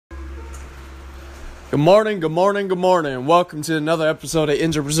Good morning, good morning, good morning. Welcome to another episode of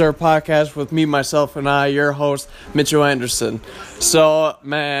Injured Reserve Podcast with me, myself, and I, your host, Mitchell Anderson. So,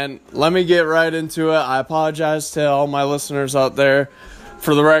 man, let me get right into it. I apologize to all my listeners out there.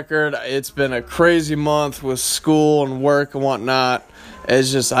 For the record, it's been a crazy month with school and work and whatnot.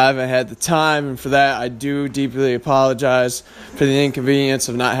 It's just I haven't had the time, and for that, I do deeply apologize for the inconvenience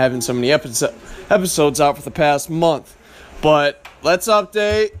of not having so many episodes out for the past month. But let's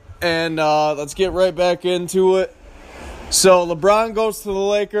update. And let's get right back into it. So, LeBron goes to the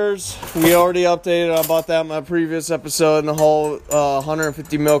Lakers. We already updated about that in my previous episode and the whole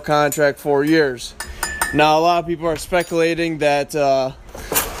 $150 million contract, 4 years. Now, a lot of people are speculating that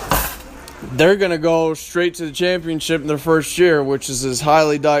they're going to go straight to the championship in their first year, which is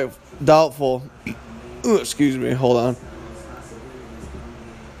highly doubtful. Ooh, excuse me, hold on.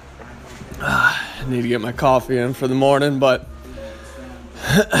 I need to get my coffee in for the morning, but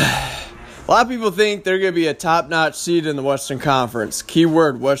a lot of people think they're going to be a top-notch seed in the Western Conference.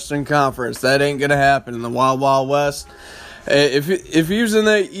 Keyword, Western Conference. That ain't going to happen in the Wild Wild West. If he was in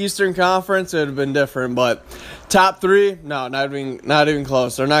the Eastern Conference, it would have been different. But top three, no, not even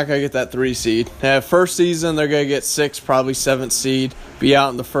close. They're not going to get that 3 seed. First season, they're going to get 6, probably 7th seed, be out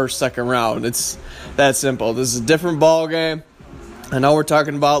in the first, second round. It's that simple. This is a different ball game. I know we're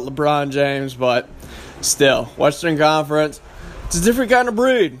talking about LeBron James, but still, Western Conference. It's a different kind of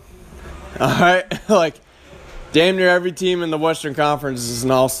breed, all right? Like, damn near every team in the Western Conference is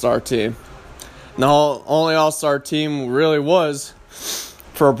an all-star team. The only all-star team really was,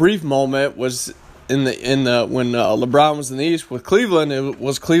 for a brief moment, was when LeBron was in the East with Cleveland. It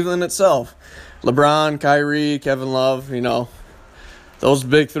was Cleveland itself. LeBron, Kyrie, Kevin Love, those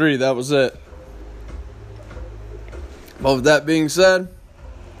big three. That was it. But with that being said,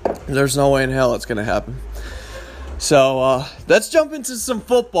 there's no way in hell it's gonna happen. So, let's jump into some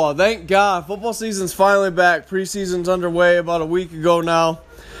football. Thank God. Football season's finally back. Preseason's underway about a week ago now.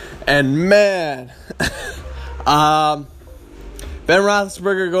 And, man, Ben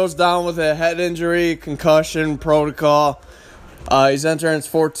Roethlisberger goes down with a head injury, concussion protocol. He's entering his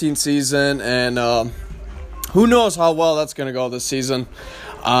 14th season, and who knows how well that's going to go this season.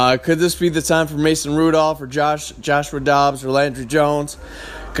 Could this be the time for Mason Rudolph or Joshua Dobbs or Landry Jones?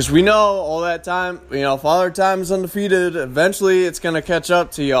 Because we know all that time, Father Time is undefeated. Eventually, it's going to catch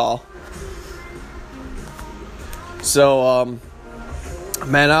up to y'all. So,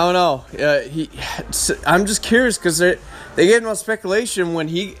 man, I don't know. I'm just curious because they gave no speculation when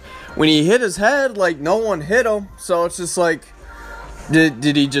he hit his head, like no one hit him. So it's just like,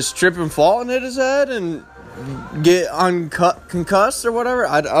 did he just trip and fall and hit his head and get concussed or whatever?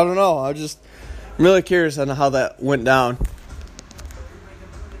 I don't know. I'm really curious on how that went down.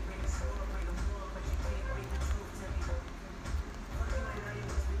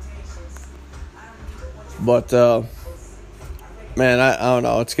 But man, I don't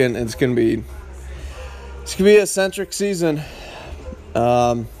know. It's gonna be a centric season.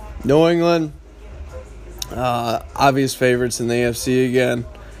 New England, obvious favorites in the AFC again.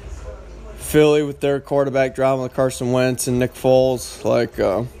 Philly with their quarterback drama with Carson Wentz and Nick Foles.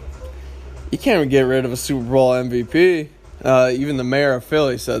 You can't even get rid of a Super Bowl MVP. Even the mayor of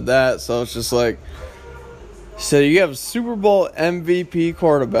Philly said that. So it's just like, so you have a Super Bowl MVP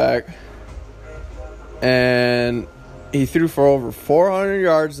quarterback, and he threw for over 400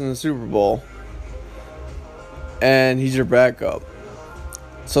 yards in the Super Bowl, and he's your backup.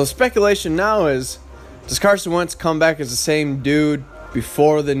 So speculation now is, does Carson Wentz come back as the same dude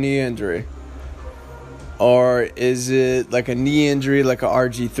before the knee injury? Or is it like a knee injury like a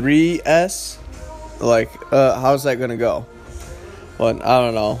RG3S? How's that going to go? But I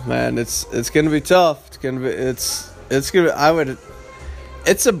don't know, man. It's going to be tough.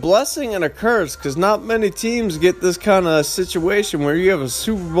 It's a blessing and a curse because not many teams get this kind of situation where you have a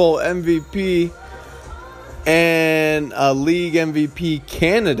Super Bowl MVP and a league MVP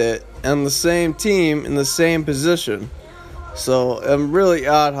candidate on the same team in the same position. So I'm really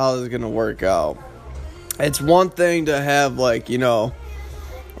odd how this is going to work out. It's one thing to have,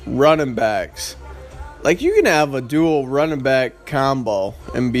 running backs. You can have a dual running back combo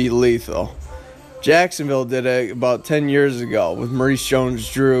and be lethal. Jacksonville did it about 10 years ago with Maurice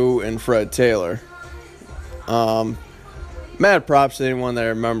Jones-Drew and Fred Taylor. Mad props to anyone that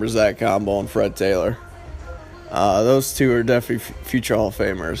remembers that combo and Fred Taylor. Those two are definitely future Hall of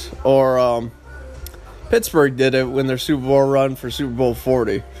Famers. Or Pittsburgh did it when their Super Bowl run for Super Bowl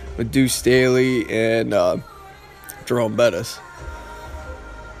 40 with Deuce Staley and Jerome Bettis.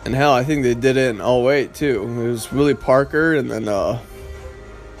 And hell, I think they did it in 08 too. It was Willie Parker and then God,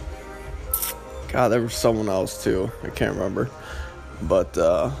 there was someone else too. I can't remember. But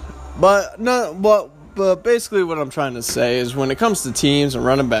but basically what I'm trying to say is when it comes to teams and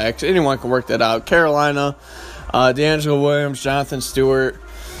running backs, anyone can work that out. Carolina, D'Angelo Williams, Jonathan Stewart.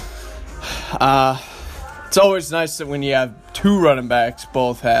 It's always nice that when you have two running backs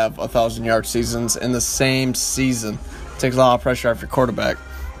both have 1,000-yard seasons in the same season. It takes a lot of pressure off your quarterback.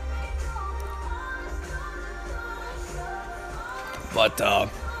 But,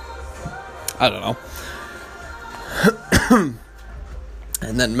 I don't know.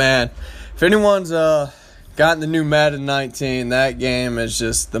 And then, man, if anyone's gotten the new Madden 19, that game is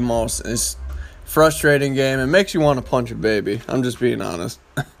just the most frustrating game. It makes you want to punch a baby. I'm just being honest.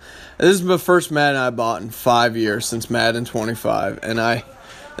 This is the first Madden I bought in 5 years since Madden 25. And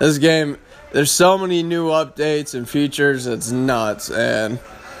this game, there's so many new updates and features. It's nuts. And,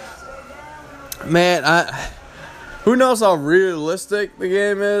 man, who knows how realistic the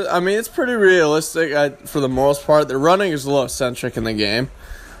game is? I mean, it's pretty realistic for the most part. The running is a little eccentric in the game.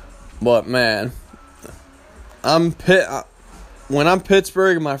 But, man, when I'm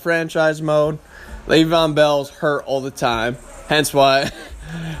Pittsburgh in my franchise mode, Le'Veon Bell's hurt all the time. Hence why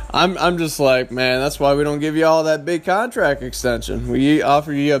I'm just like, man, that's why we don't give you all that big contract extension. We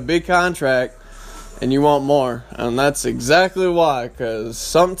offer you a big contract, and you want more. And that's exactly why, because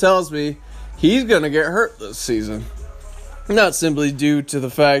something tells me he's going to get hurt this season. Not simply due to the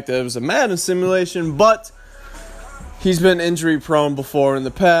fact that it was a Madden simulation, but he's been injury prone before in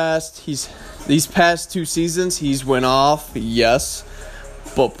the past. These past 2 seasons, he's went off, yes.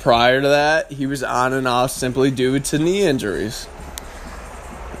 But prior to that, he was on and off simply due to knee injuries.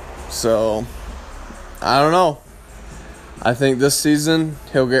 So, I don't know. I think this season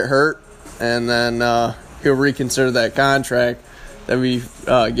he'll get hurt, and then he'll reconsider that contract that we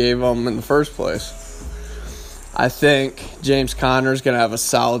gave him in the first place. I think James Conner is going to have a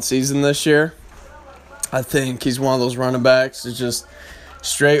solid season this year. I think he's one of those running backs that's just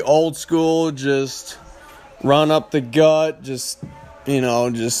straight old school, just run up the gut, just one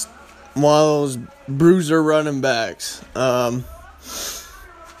of those bruiser running backs.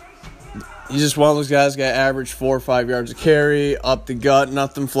 He's just one of those guys got average 4 or 5 yards of carry, up the gut,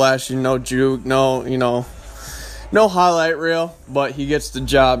 nothing flashy, no juke, no highlight reel, but he gets the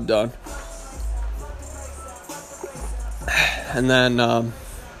job done. And then I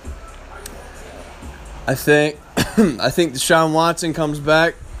think Deshaun Watson comes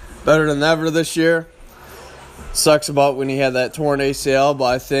back better than ever this year. Sucks about when he had that torn ACL, but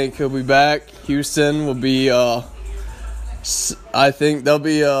I think he'll be back. Houston will be I think they'll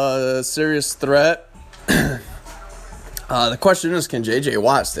be a serious threat. The question is, can J.J.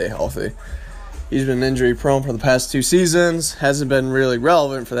 Watt stay healthy? He's been injury prone for the past 2 seasons. Hasn't been really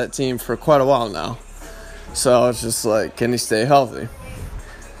relevant for that team for quite a while now. So it's just like, can he stay healthy?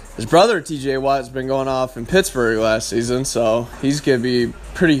 His brother, T.J. Watt, has been going off in Pittsburgh last season, so he's going to be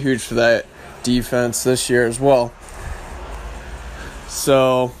pretty huge for that defense this year as well.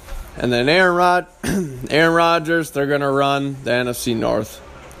 So, and then Aaron Rodgers, they're going to run the NFC North.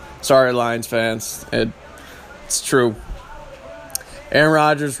 Sorry, Lions fans. It's true. Aaron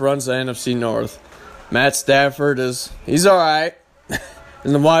Rodgers runs the NFC North. Matt Stafford he's all right.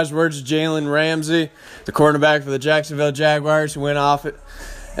 In the wise words of Jalen Ramsey, the quarterback for the Jacksonville Jaguars, who went off it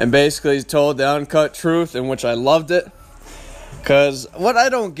and basically told the uncut truth, in which I loved it. Because what I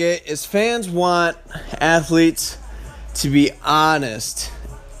don't get is fans want athletes to be honest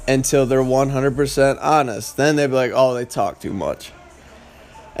until they're 100% honest. Then they'd be like, oh, they talk too much.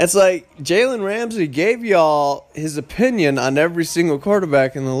 It's like Jalen Ramsey gave y'all his opinion on every single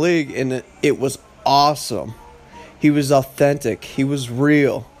quarterback in the league, and it was awesome. He was authentic. He was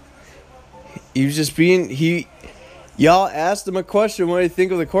real. He was just y'all asked him a question, what do you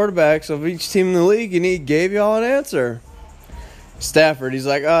think of the quarterbacks of each team in the league, and he gave y'all an answer. Stafford, he's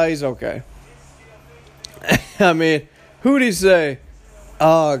like, he's okay. I mean, who'd he say?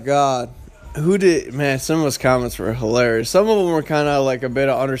 Oh, God. Man, some of his comments were hilarious. Some of them were kind of like a bit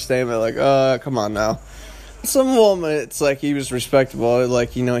of understatement, like, come on now. Some of them, it's like he was respectable. Like,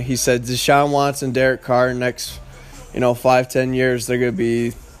 he said Deshaun Watson, Derek Carr, next, 5-10 years, they're gonna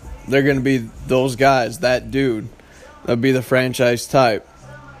be those guys, that dude. They'll be the franchise type.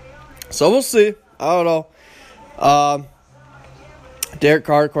 So we'll see. I don't know. Derek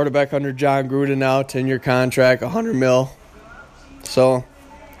Carr, quarterback under John Gruden now, 10-year contract, $100 million. So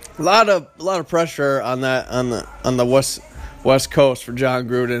a lot of pressure on the West Coast for John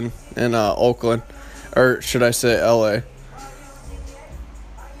Gruden in Oakland, or should I say LA,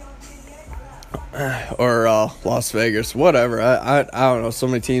 or Las Vegas, whatever. I don't know. So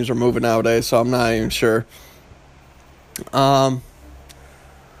many teams are moving nowadays, so I'm not even sure.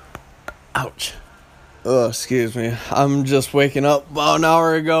 Ouch. Oh, excuse me. I'm just waking up about an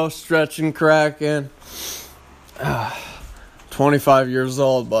hour ago, stretching, cracking. 25 years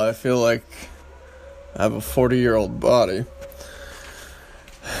old, but I feel like I have a 40-year-old body.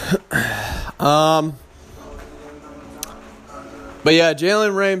 But yeah,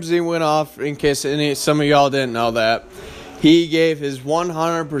 Jalen Ramsey went off, in case some of y'all didn't know that. He gave his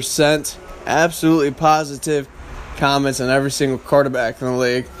 100% absolutely positive comments on every single quarterback in the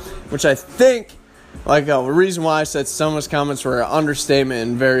league, which I think, the reason why I said some of his comments were an understatement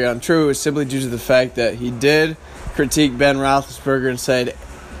and very untrue is simply due to the fact that he did critique Ben Roethlisberger and said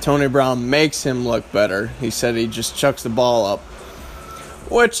Tony Brown makes him look better. He said he just chucks the ball up,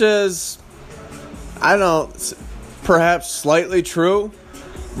 which is, perhaps slightly true,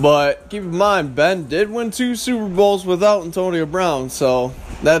 but keep in mind, Ben did win 2 Super Bowls without Antonio Brown, so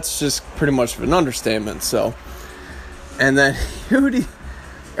that's just pretty much an understatement. So, and then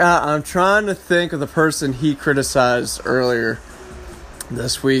I'm trying to think of the person he criticized earlier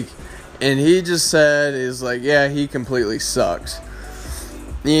this week, and he just said, he completely sucks.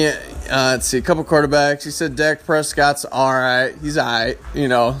 Yeah, let's see, a couple quarterbacks. He said Dak Prescott's alright. He's alright,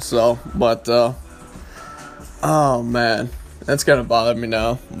 but, oh man, that's gonna bother me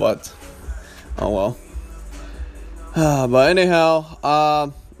now, but, oh well. But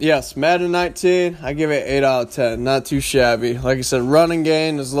anyhow, yes, Madden 19, I give it 8 out of 10, not too shabby. Like I said, running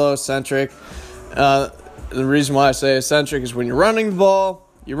game is low eccentric. The reason why I say eccentric is when you're running the ball,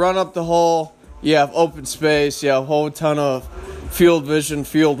 you run up the hole, you have open space, you have a whole ton of field vision,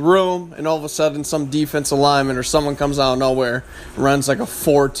 field room, and all of a sudden some defensive lineman or someone comes out of nowhere, runs like a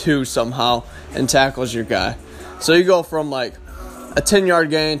 4-2 somehow, and tackles your guy. So you go from like a 10-yard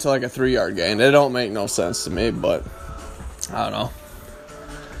gain to like a 3-yard gain. It don't make no sense to me, but I don't know.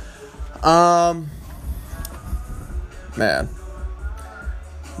 Man.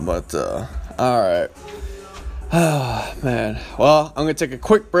 But, alright. Man. Well, I'm going to take a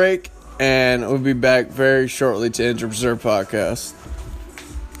quick break, and we'll be back very shortly to Injured Reserve Podcast.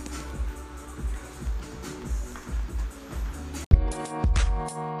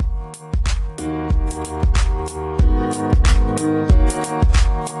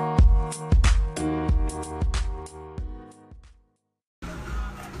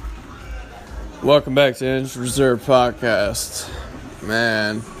 Welcome back to Injured Reserve Podcast.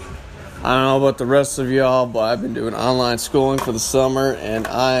 Man, I don't know about the rest of y'all, but I've been doing online schooling for the summer, and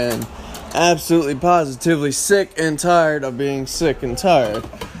I am absolutely positively sick and tired of being sick and tired.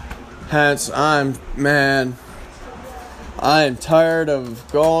 Hence, I am tired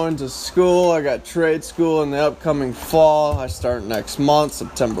of going to school. I got trade school in the upcoming fall. I start next month,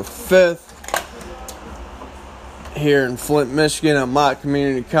 September 5th, here in Flint, Michigan at Mott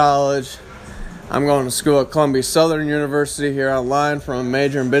Community College. I'm going to school at Columbia Southern University here online from a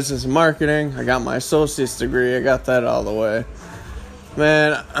major in business and marketing. I got my associate's degree. I got that all the way.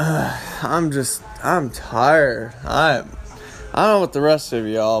 Man, I'm tired. I don't know what the rest of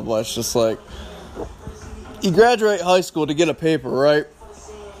y'all, but it's just like, you graduate high school to get a paper, right?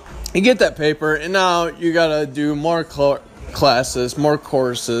 You get that paper, and now you gotta do more classes, more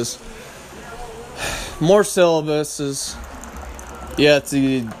courses, more syllabuses. You have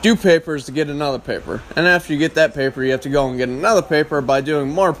to do papers to get another paper. And after you get that paper, you have to go and get another paper by doing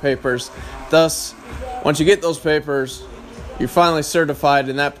more papers. Thus, once you get those papers, you're finally certified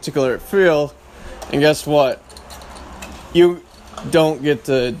in that particular field. And guess what? You don't get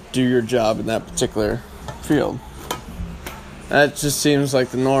to do your job in that particular field. That just seems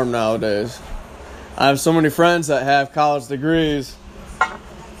like the norm nowadays. I have so many friends that have college degrees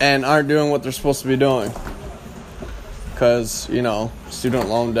and aren't doing what they're supposed to be doing. Because, student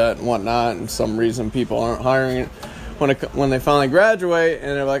loan debt and whatnot, and some reason people aren't hiring it when they finally graduate,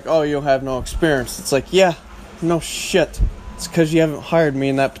 and they're like, oh, you have no experience. It's like, yeah, no shit. It's because you haven't hired me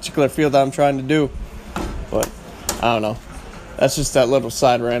in that particular field that I'm trying to do. But, I don't know. That's just that little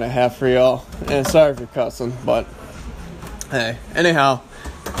side rant I have for y'all. And sorry for cussing, but, hey. Anyhow,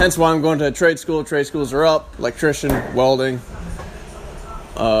 hence why I'm going to a trade school. Trade schools are up. Electrician, welding,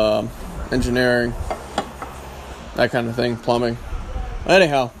 engineering, that kind of thing, plumbing.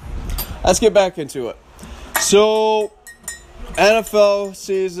 Anyhow, let's get back into it. So, NFL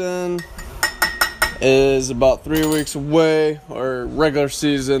season is about 3 weeks away, or regular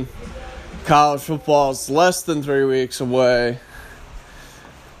season. College football is less than 3 weeks away.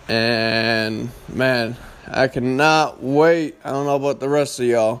 And, man, I cannot wait. I don't know about the rest of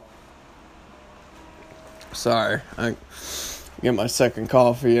y'all. Sorry, I get my second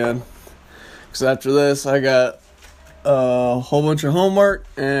coffee in. Because after this, I got a whole bunch of homework,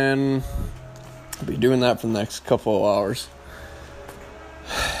 and I'll be doing that for the next couple of hours.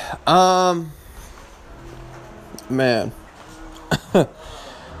 man.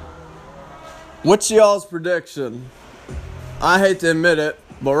 What's y'all's prediction? I hate to admit it,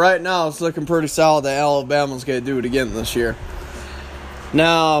 but right now it's looking pretty solid that Alabama's going to do it again this year.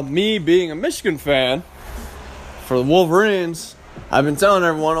 Now, me being a Michigan fan, for the Wolverines, I've been telling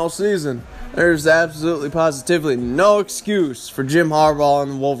everyone all season, there's absolutely positively no excuse for Jim Harbaugh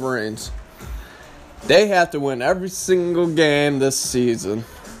and the Wolverines. They have to win every single game this season.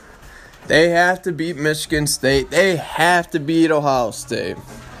 They have to beat Michigan State. They have to beat Ohio State.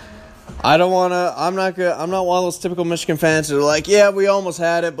 I'm not one of those typical Michigan fans that are like, yeah, we almost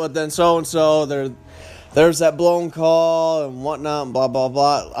had it, but then so-and-so, there's that blown call and whatnot and blah, blah,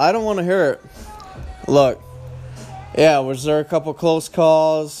 blah. I don't want to hear it. Look, yeah, was there a couple close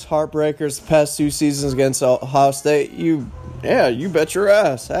calls, heartbreakers the past 2 seasons against Ohio State? You bet your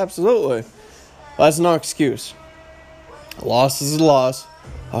ass, absolutely. But that's no excuse. A loss is a loss.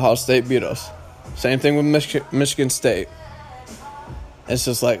 Ohio State beat us. Same thing with Michigan State. It's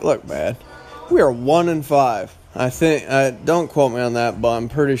just like, look, man, we are 1-5. I think, don't quote me on that, but I'm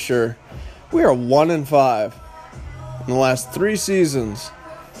pretty sure we are 1-5 in the last 3 seasons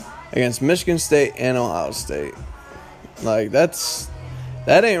against Michigan State and Ohio State. Like, that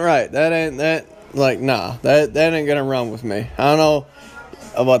ain't right. That ain't gonna run with me. I don't know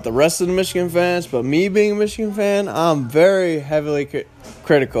about the rest of the Michigan fans, but me being a Michigan fan, I'm very heavily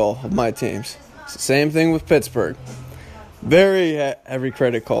critical of my teams. It's the same thing with Pittsburgh. Very heavy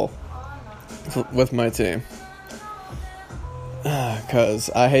critical with my team.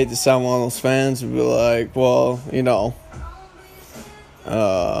 Because I hate to sound one of those fans who be like, well,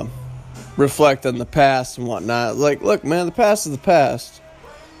 reflect on the past and whatnot. Like, look, man, the past is the past.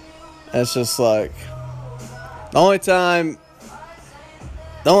 It's just like, the only time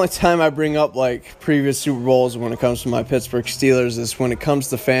I bring up, like, previous Super Bowls when it comes to my Pittsburgh Steelers is when it comes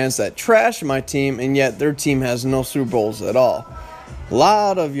to fans that trash my team, and yet their team has no Super Bowls at all. A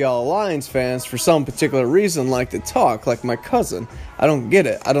lot of y'all Lions fans, for some particular reason, like to talk like my cousin. I don't get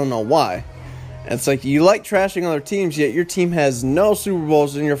it. I don't know why. It's like, you like trashing other teams, yet your team has no Super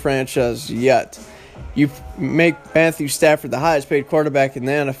Bowls in your franchise yet. You make Matthew Stafford the highest paid quarterback in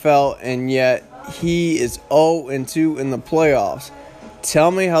the NFL, and yet he is 0-2 in the playoffs.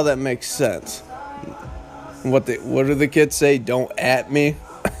 Tell me how that makes sense. What do the kids say? Don't at me.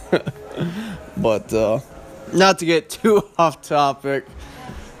 But not to get too off topic.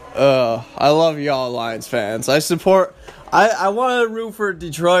 I love y'all Lions fans. I want to root for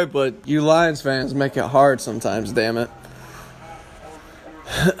Detroit, but you Lions fans make it hard sometimes. Damn it.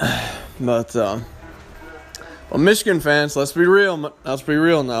 But well, Michigan fans, let's be real. Let's be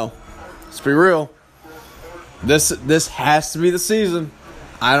real now. Let's be real. This has to be the season.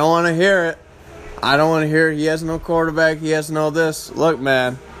 I don't want to hear it. I don't want to hear he has no quarterback. He has no this. Look,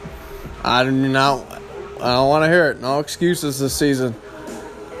 man, I don't want to hear it. No excuses this season.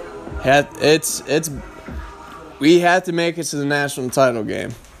 We have to make it to the national title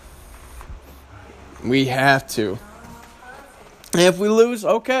game. We have to. And if we lose,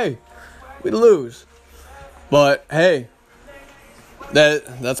 okay, we lose. But hey,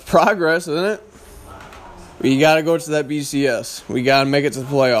 that's progress, isn't it? We got to go to that BCS. We got to make it to the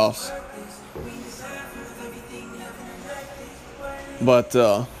playoffs. But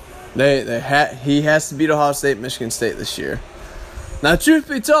he has to beat Ohio State, Michigan State this year. Now, truth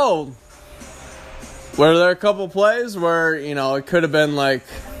be told, were there a couple plays where, it could have been like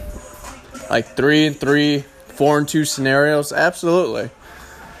 3-3, 4-2 scenarios? Absolutely.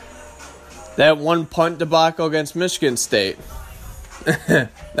 That one punt debacle against Michigan State.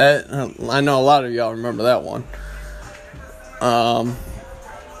 That I know a lot of y'all remember that one.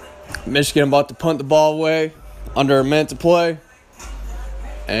 Michigan about to punt the ball away under a minute to play,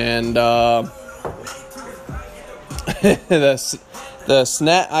 and the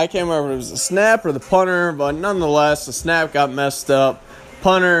snap, I can't remember if it was the snap or the punter, but nonetheless the snap got messed up.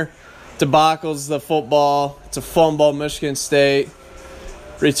 Punter debacles the football. It's a fumble. Michigan State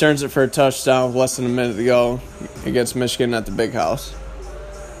returns it for a touchdown with less than a minute to go against Michigan at the Big House.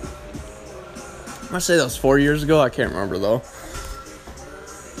 I want to say that was 4 years ago. I can't remember, though.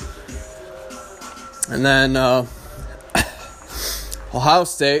 And then Ohio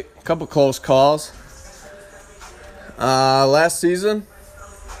State, a couple close calls. Last season,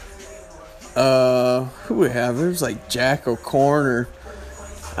 who we have? It was like Jack O'Corn, or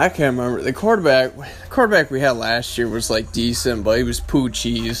I can't remember. The quarterback we had last year was like decent, but he was poo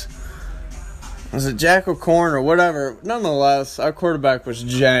cheese. Was it Jack O'Corn or whatever? Nonetheless, our quarterback was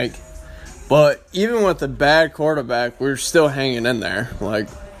jank. But even with a bad quarterback, we were still hanging in there. Like,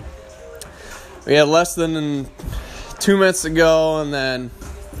 we had less than 2 minutes to go, and then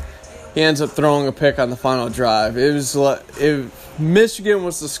he ends up throwing a pick on the final drive. If Michigan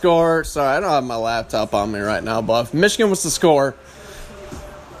was to score, sorry, I don't have my laptop on me right now, but if Michigan was to score,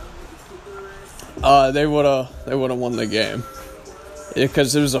 they would have won the game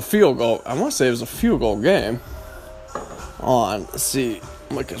because it was a field goal. I want to say it was a field goal game. Hold on, let's see.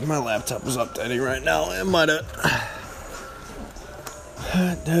 Because my laptop is updating right now. It might have.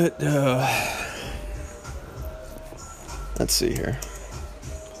 Let's see here.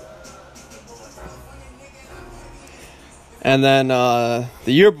 And then the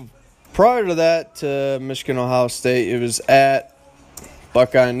year prior to that, to Michigan-Ohio State, it was at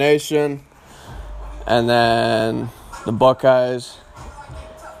Buckeye Nation. And then the Buckeyes,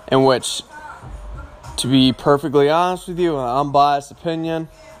 in which, to be perfectly honest with you, an unbiased opinion,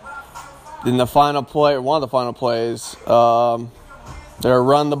 in the final play, one of the final plays, they're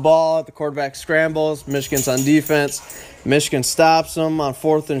run the ball, the quarterback scrambles, Michigan's on defense, Michigan stops them on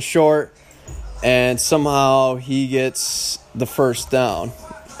 4th and short, and somehow he gets the first down,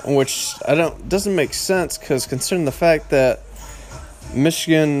 which doesn't make sense because considering the fact that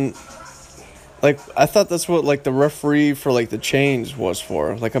Michigan, like, I thought that's what, like, the referee for, like, the change was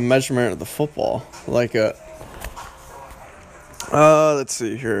for, like a measurement of the football, like a. Let's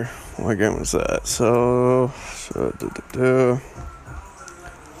see here, what game was that?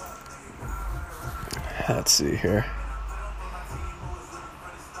 Let's see here.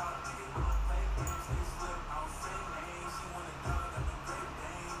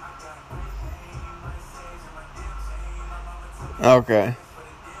 Okay.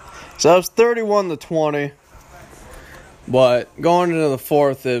 So it was 31-20. But going into the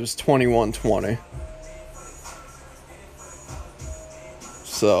fourth, it was 21-20.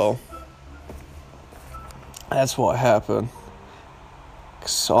 So that's what happened.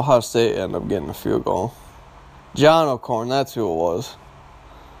 So Ohio State ended up getting a field goal. John O'Corn, that's who it was.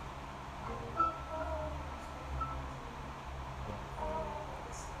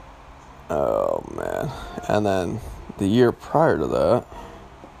 Oh, man. And then the year prior to that,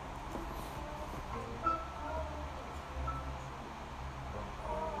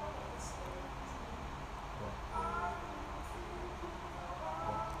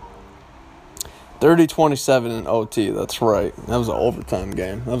 (30-27) in OT. That's right. That was an overtime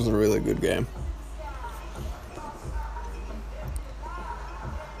game. That was a really good game.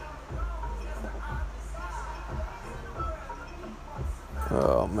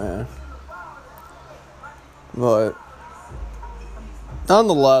 Oh, man. But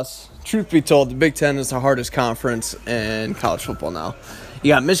nonetheless, truth be told, the Big Ten is the hardest conference in college football now.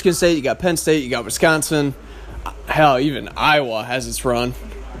 You got Michigan State, you got Penn State, you got Wisconsin. Hell, even Iowa has its run.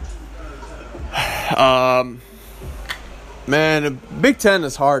 Man, the Big Ten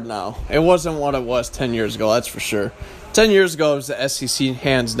is hard now. It wasn't what it was 10 years ago, that's for sure. 10 years ago, it was the SEC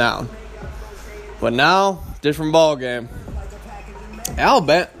hands down. But now, different ball game.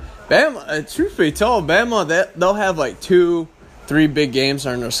 Alabama, truth be told, Bama, they'll have like 2-3 big games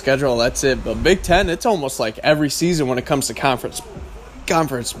on their schedule. That's it. But Big Ten, it's almost like every season when it comes to conference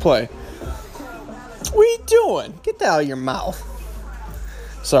play. What are you doing? Get that out of your mouth.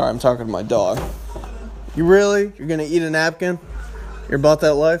 Sorry, I'm talking to my dog. You really? You're gonna eat a napkin? You're about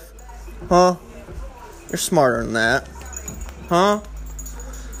that life? Huh? You're smarter than that. Huh?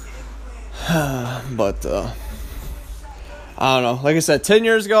 But, I don't know. Like I said, 10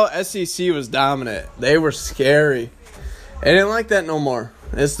 years ago, SEC was dominant. They were scary. It ain't like that no more.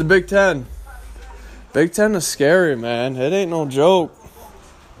 It's the Big Ten. Big Ten is scary, man. It ain't no joke.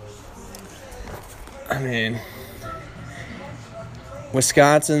 I mean,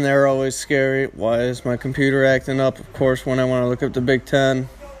 Wisconsin, they're always scary. Why is my computer acting up? Of course, when I want to look up the Big Ten.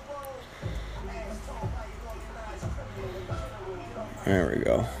 There we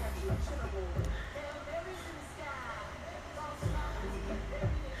go.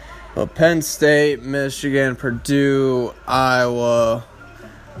 But Penn State, Michigan, Purdue, Iowa,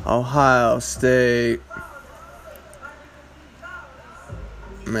 Ohio State.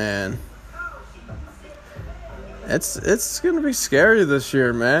 Man. It's gonna be scary this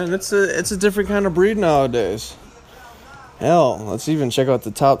year, man. It's a different kind of breed nowadays. Hell, let's even check out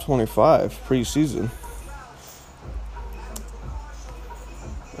the top 25 preseason.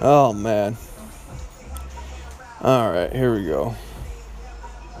 Oh man. All right, here we go.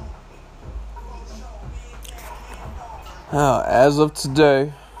 As of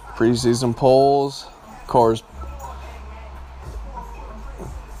today, preseason polls, of course.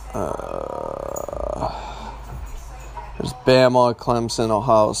 There's Bama, Clemson,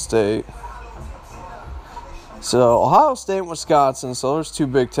 Ohio State. So, Ohio State and Wisconsin. So, there's 2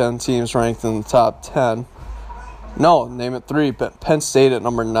 Big Ten teams ranked in the top 10. No, name it 3. Penn State at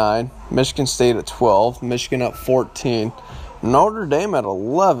number 9. Michigan State at 12. Michigan at 14. Notre Dame at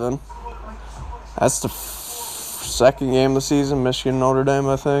 11. That's the second game of the season, Michigan-Notre Dame,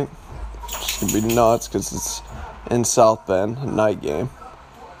 I think. It's going to be nuts because it's in South Bend, a night game.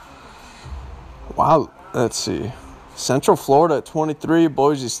 Wow, let's see. Central Florida at 23.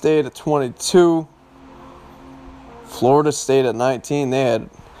 Boise State at 22. Florida State at 19.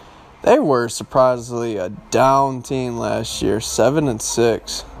 They were surprisingly a down team last year,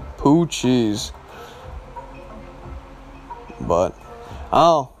 7-6. Pooh cheese. But,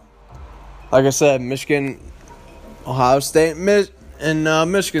 like I said, Michigan, Ohio State,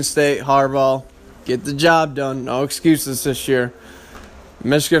 and Michigan State, Harbaugh, get the job done. No excuses this year.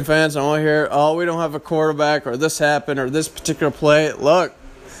 Michigan fans don't want to hear, we don't have a quarterback, or this happened, or this particular play. Look,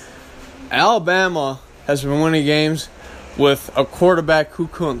 Alabama has been winning games with a quarterback who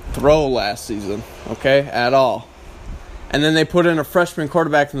couldn't throw last season, okay, at all. And then they put in a freshman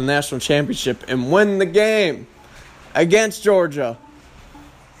quarterback in the national championship and win the game against Georgia.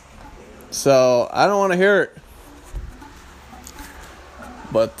 So, I don't want to hear it.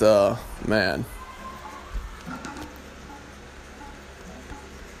 But, man.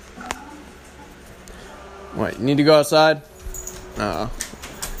 Wait, you need to go outside?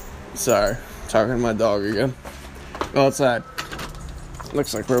 Sorry. Talking to my dog again. Go outside.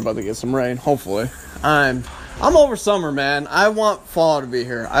 Looks like we're about to get some rain, hopefully. I'm over summer, man. I want fall to be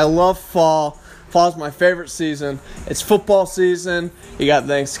here. I love fall. Fall's my favorite season. It's football season. You got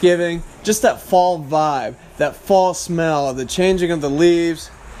Thanksgiving. Just that fall vibe, that fall smell, the changing of the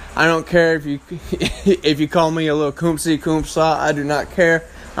leaves. I don't care if you call me a little koomsa. I do not care.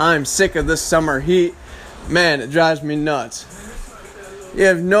 I'm sick of this summer heat. Man, it drives me nuts. You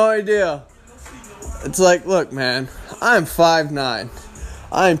have no idea. It's like, look, man, I'm 5'9".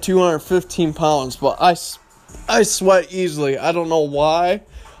 I am 215 pounds, but I sweat easily. I don't know why.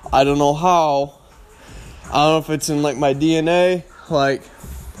 I don't know how. I don't know if it's in, like, my DNA. Like,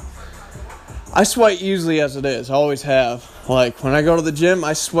 I sweat easily as it is. I always have. Like, when I go to the gym,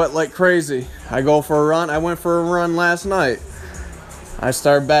 I sweat like crazy. I go for a run. I went for a run last night. I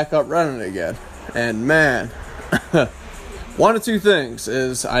started back up running again. And, man, one of two things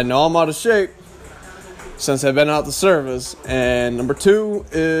is I know I'm out of shape since I've been out the service. And number 2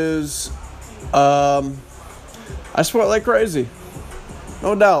 is I sweat like crazy.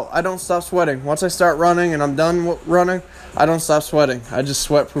 No doubt. I don't stop sweating. Once I start running and I'm done running, I don't stop sweating. I just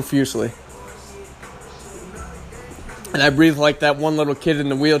sweat profusely. And I breathe like that one little kid in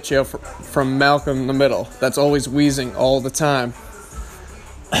the wheelchair from Malcolm in the Middle that's always wheezing all the time.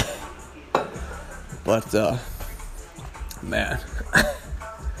 But, man.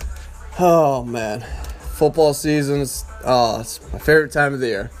 Oh, man. Football season's, it's my favorite time of the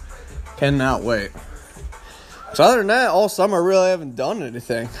year. Cannot wait. So other than that, all summer I really haven't done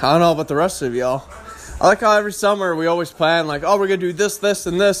anything. I don't know about the rest of y'all. I like how every summer we always plan, like, we're going to do this, this,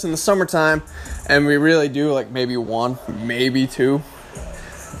 and this in the summertime. And we really do, like, maybe 1, maybe 2.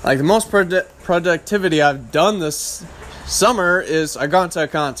 Like, the most productivity I've done this summer is I gone to a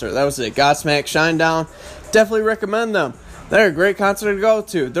concert. That was it. Godsmack, Shinedown. Definitely recommend them. They're a great concert to go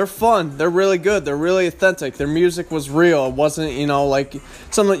to. They're fun. They're really good. They're really authentic. Their music was real. It wasn't, like,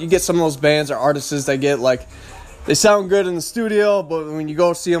 you get some of those bands or artists that get, like, they sound good in the studio, but when you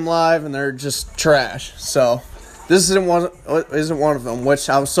go see them live and they're just trash. So this isn't one of them, which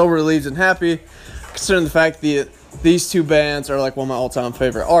I was so relieved and happy, considering the fact that these two bands are like one of my all-time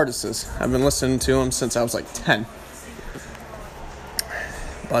favorite artists. I've been listening to them since I was like 10.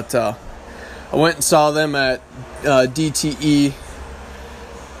 But I went and saw them at DTE.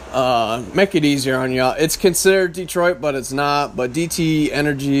 Make it easier on y'all. It's considered Detroit, but it's not. But DTE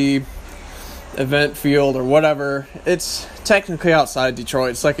Energy Event Field or whatever, it's technically outside Detroit.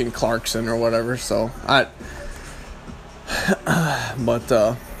 It's like in Clarkson or whatever. So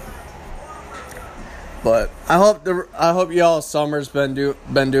but I hope y'all's summer's been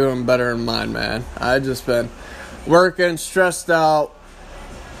doing better than mine, man. I just been working, stressed out,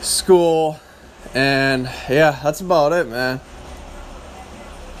 school, and yeah, that's about it, man.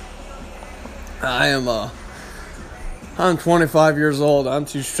 I'm 25 years old. I'm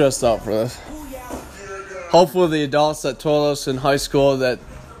too stressed out for this. Hopefully the adults that told us in high school that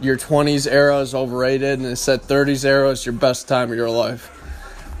your 20s era is overrated and they said 30s era is your best time of your life.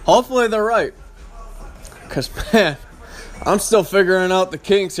 Hopefully they're right. Because, man, I'm still figuring out the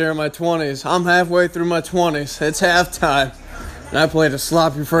kinks here in my 20s. I'm halfway through my 20s. It's halftime. And I played a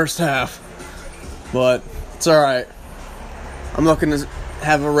sloppy first half. But it's alright. I'm looking to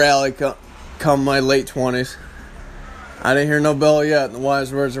have a rally come my late 20s. I didn't hear no bell yet in the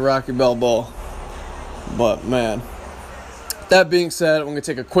wise words of Rocky Balboa. But man, that being said, I'm going to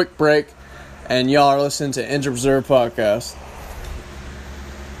take a quick break, and y'all are listening to Injured Reserve Podcast.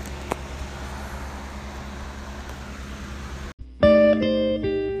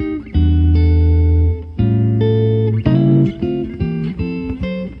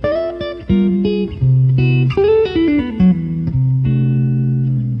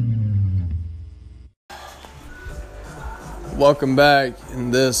 Welcome back,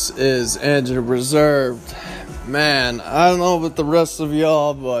 and this is Injured Reserved. Man, I don't know about the rest of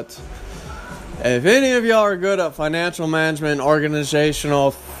y'all, but if any of y'all are good at financial management,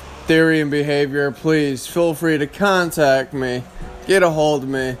 organizational theory, and behavior, please feel free to contact me, get a hold of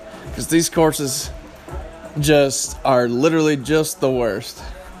me, because these courses just are literally just the worst.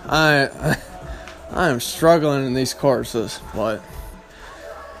 I am struggling in these courses, but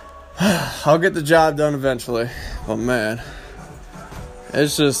I'll get the job done eventually. But man,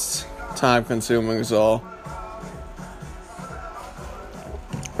 it's just time consuming is all.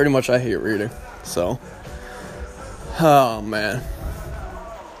 Pretty much I hate reading. So, oh man.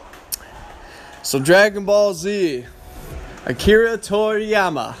 So Dragon Ball Z, Akira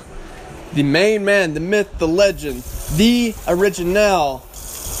Toriyama, the main man, the myth, the legend, the original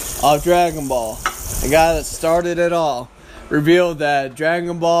of Dragon Ball, the guy that started it all, revealed that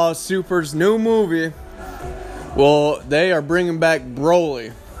Dragon Ball Super's new movie, well, they are bringing back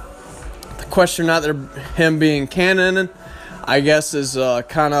Broly. The question not him being canon, I guess, is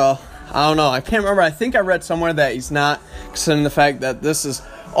kind of, I don't know. I can't remember. I think I read somewhere that he's not, considering the fact that this is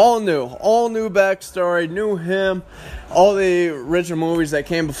all new backstory, new him. All the original movies that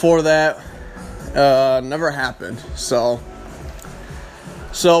came before that never happened. So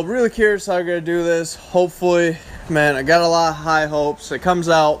really curious how they're going to do this. Hopefully, man, I got a lot of high hopes. It comes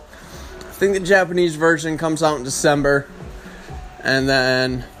out, I think the Japanese version comes out in December, and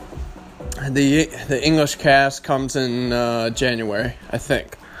then the English cast comes in January, I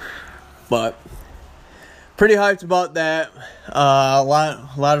think. But pretty hyped about that. A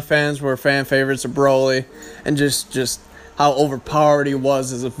lot of fans were fan favorites of Broly, and just how overpowered he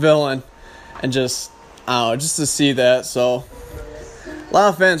was as a villain, and just to see that. So a lot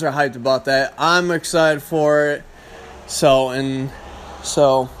of fans are hyped about that. I'm excited for it.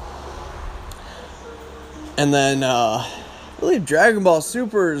 And then I believe Dragon Ball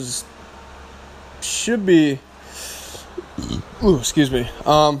Supers should be,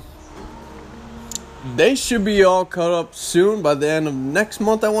 they should be all caught up soon, by the end of next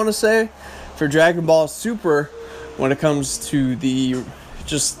month, I want to say, for Dragon Ball Super, when it comes to the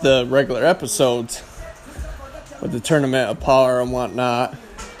regular episodes with the Tournament of Power and whatnot.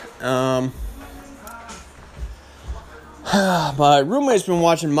 My roommate's been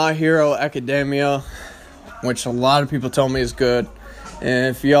watching My Hero Academia, which a lot of people tell me is good.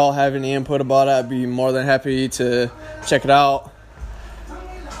 And if y'all have any input about it, I'd be more than happy to check it out.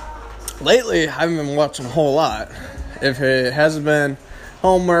 Lately, I haven't been watching a whole lot. If it hasn't been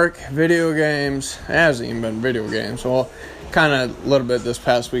homework, video games, it hasn't even been video games. Well, kind of a little bit this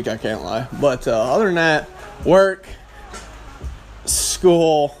past week, I can't lie. But other than that, work,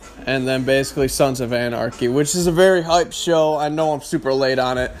 school, and then basically Sons of Anarchy, which is a very hype show. I know I'm super late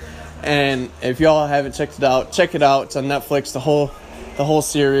on it. And if y'all haven't checked it out, check it out. It's on Netflix, the whole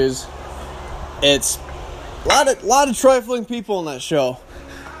series. It's a lot of trifling people in that show.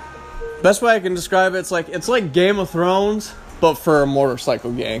 Best way I can describe it, it's like Game of Thrones, but for a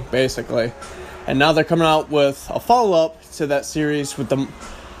motorcycle gang, basically. And now they're coming out with a follow-up to that series with the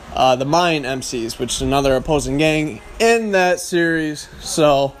Mayan MCs, which is another opposing gang in that series.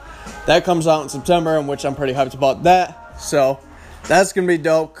 So that comes out in September, in which I'm pretty hyped about that. So that's going to be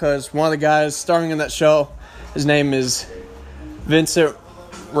dope, because one of the guys starring in that show, his name is Vincent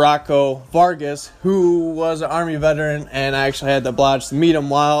Rocco Vargas, who was an Army veteran, and I actually had the oblige to meet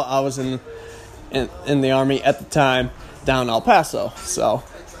him while I was in the Army at the time down in El Paso. So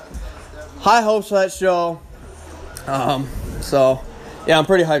high hopes for that show. So yeah, I'm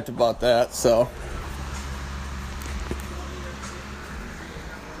pretty hyped about that. So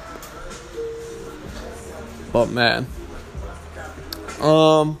but man,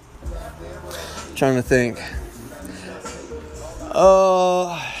 trying to think.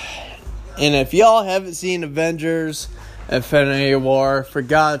 And if y'all haven't seen Avengers Infinity War, for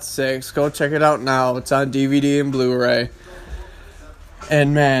God's sakes, go check it out now. It's on DVD and Blu-ray.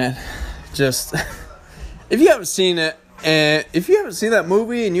 And man, just if you haven't seen it, and if you haven't seen that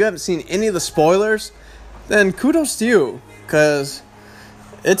movie and you haven't seen any of the spoilers, then kudos to you, because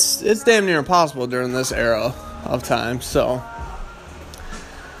it's damn near impossible during this era of time. So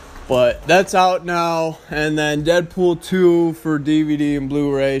But that's out now. And then Deadpool 2 for DVD and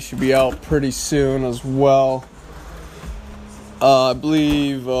Blu-ray should be out pretty soon as well. I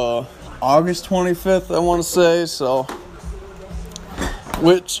believe August 25th, I want to say. So,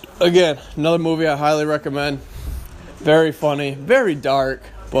 which, again, another movie I highly recommend. Very funny, very dark,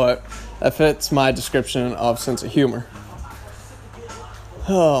 but that fits my description of sense of humor.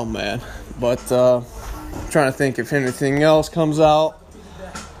 Oh, man. But, trying to think if anything else comes out.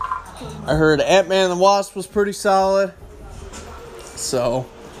 I heard Ant-Man and the Wasp was pretty solid. So,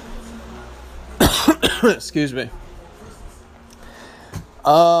 excuse me.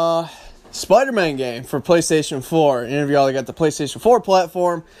 Spider-Man game for PlayStation 4. Any of y'all that got the PlayStation 4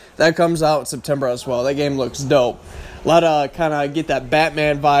 platform, that comes out in September as well. That game looks dope. A lot of kind of get that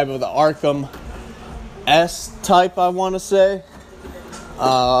Batman vibe of the Arkham S type, I want to say.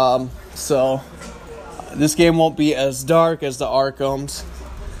 So this game won't be as dark as the Arkhams,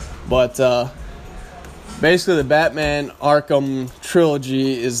 but basically the Batman Arkham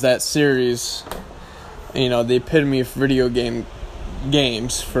trilogy is that series. You know, the epitome of video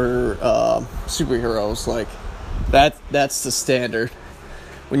games for superheroes. Like that's the standard.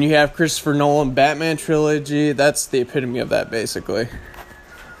 When you have Christopher Nolan Batman trilogy, that's the epitome of that, basically.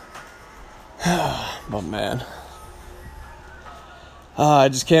 But man, I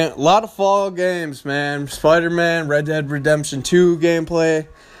just can't. A lot of fall games, man. Spider-Man, Red Dead Redemption 2 gameplay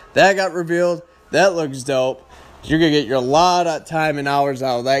that got revealed. That looks dope. You're gonna get a lot of time and hours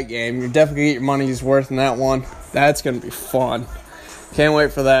out of that game. You're definitely gonna get your money's worth in that one. That's gonna be fun. Can't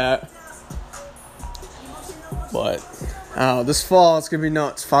wait for that. But this fall it's gonna be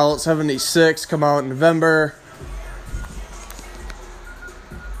nuts. Fallout 76 come out in November.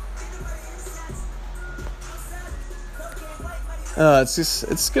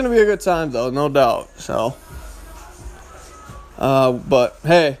 It's gonna be a good time though, no doubt. So, but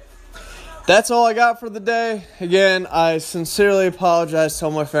hey, that's all I got for the day. Again, I sincerely apologize to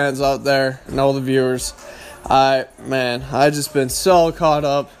all my fans out there and all the viewers. I just been so caught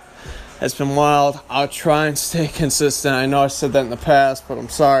up. It's been wild. I'll try and stay consistent. I know I said that in the past, but I'm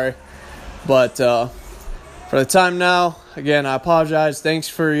sorry. But for the time now, again, I apologize. Thanks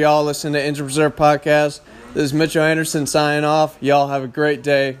for y'all listening to Injured Reserve Podcast. This is Mitchell Anderson signing off. Y'all have a great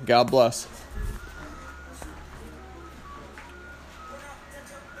day. God bless.